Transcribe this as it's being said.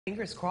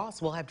Fingers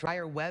crossed we'll have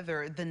drier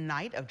weather the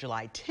night of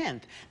July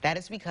 10th. That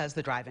is because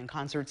the drive-in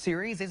concert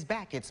series is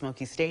back at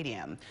Smokies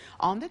Stadium.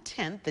 On the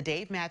 10th, the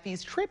Dave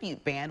Matthews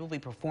Tribute Band will be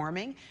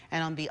performing,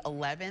 and on the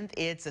 11th,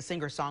 it's a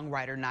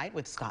singer-songwriter night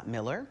with Scott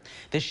Miller.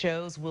 The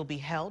shows will be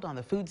held on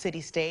the Food City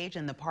stage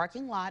in the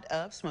parking lot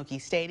of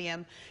Smokies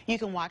Stadium. You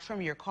can watch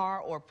from your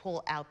car or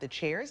pull out the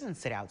chairs and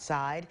sit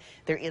outside.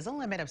 There is a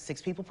limit of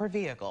 6 people per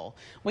vehicle.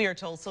 We are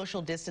told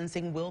social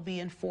distancing will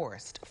be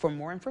enforced. For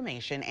more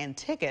information and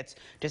tickets,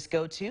 just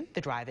go to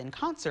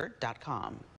thedriveinconcert.com.